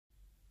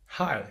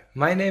Hi,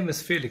 my name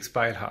is Felix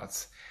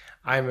Beilharz.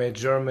 I'm a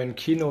German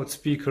keynote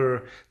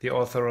speaker, the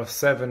author of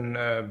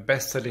 7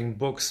 best-selling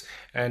books,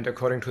 and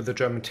according to the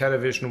German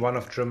television, one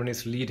of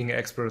Germany's leading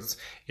experts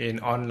in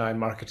online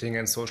marketing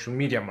and social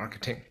media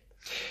marketing.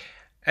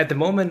 At the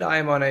moment,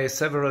 I'm on a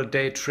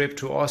several-day trip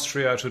to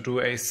Austria to do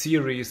a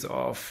series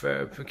of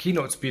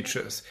keynote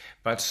speeches,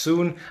 but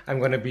soon I'm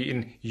going to be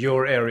in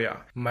your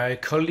area. My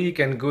colleague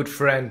and good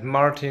friend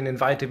Martin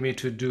invited me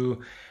to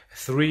do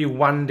 3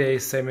 one-day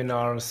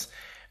seminars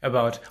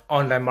about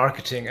online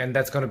marketing, and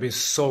that's going to be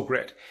so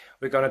great.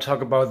 We're going to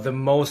talk about the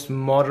most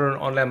modern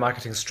online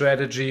marketing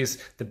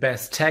strategies, the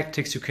best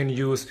tactics you can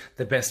use,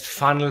 the best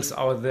funnels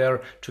out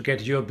there to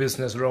get your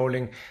business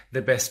rolling,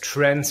 the best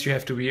trends you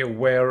have to be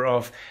aware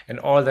of,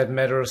 and all that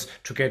matters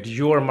to get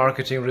your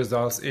marketing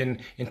results in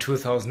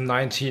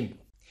 2019.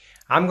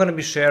 I'm going to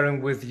be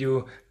sharing with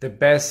you the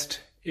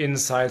best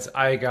insights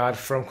I got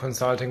from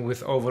consulting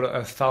with over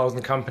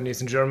 1,000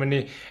 companies in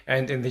Germany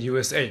and in the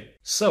USA.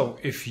 So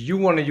if you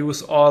want to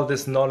use all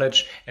this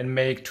knowledge and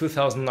make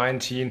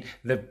 2019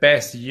 the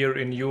best year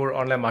in your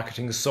online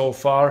marketing so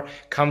far,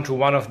 come to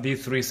one of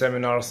these 3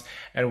 seminars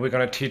and we're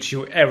going to teach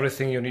you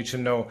everything you need to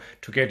know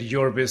to get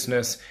your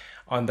business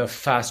on the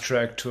fast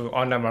track to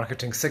online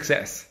marketing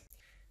success.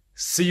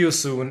 See you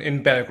soon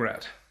in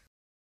Belgrad.